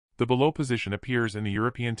The below position appears in the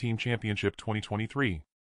European Team Championship 2023.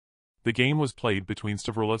 The game was played between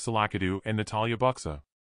Salaku and Natalia Buxa.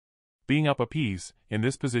 Being up a piece, in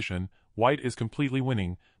this position, white is completely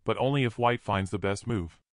winning, but only if white finds the best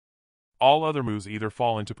move. All other moves either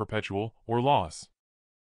fall into perpetual or loss.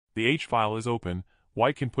 The h-file is open.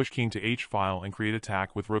 White can push king to h-file and create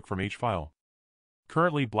attack with rook from h-file.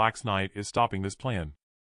 Currently black's knight is stopping this plan.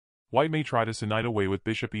 White may try to send knight away with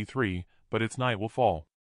bishop e3, but its knight will fall.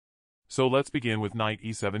 So let's begin with knight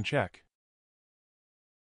e7 check.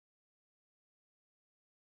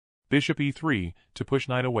 Bishop e3, to push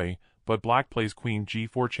knight away, but black plays queen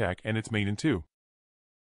g4 check and it's mate in 2.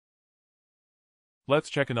 Let's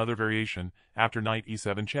check another variation, after knight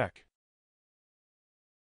e7 check.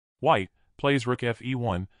 White plays rook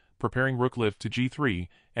fe1, preparing rook lift to g3,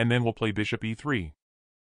 and then will play bishop e3.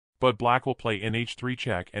 But black will play nh3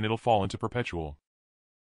 check and it'll fall into perpetual.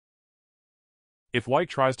 If white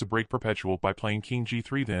tries to break perpetual by playing king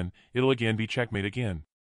g3, then it'll again be checkmate again.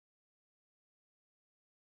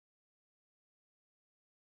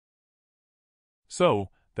 So,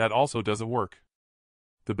 that also doesn't work.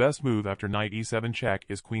 The best move after knight e7 check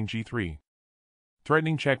is queen g3.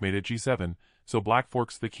 Threatening checkmate at g7, so black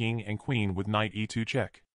forks the king and queen with knight e2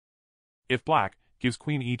 check. If black gives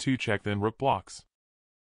queen e2 check, then rook blocks.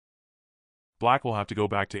 Black will have to go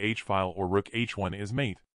back to h-file or rook h1 is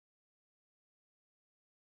mate.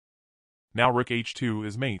 Now rook h2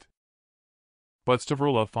 is mate. But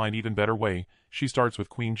Stavrola find even better way. She starts with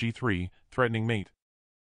queen g3, threatening mate.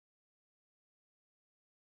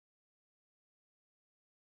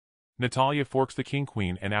 Natalia forks the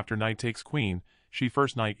king-queen, and after knight takes queen, she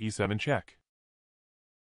first knight e7 check.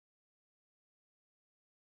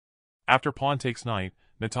 After pawn takes knight,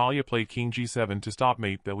 Natalia played king g7 to stop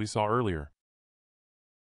mate that we saw earlier.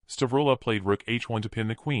 Stavrola played rook h1 to pin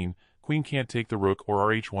the queen. Queen can't take the rook or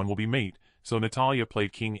rh1 will be mate, so Natalia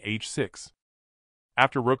played king h6.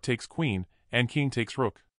 After rook takes queen, and king takes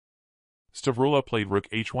rook. Stavrola played rook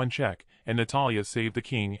h1 check, and Natalia saved the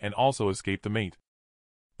king and also escaped the mate.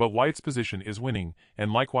 But white's position is winning,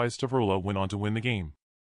 and likewise Stavrola went on to win the game.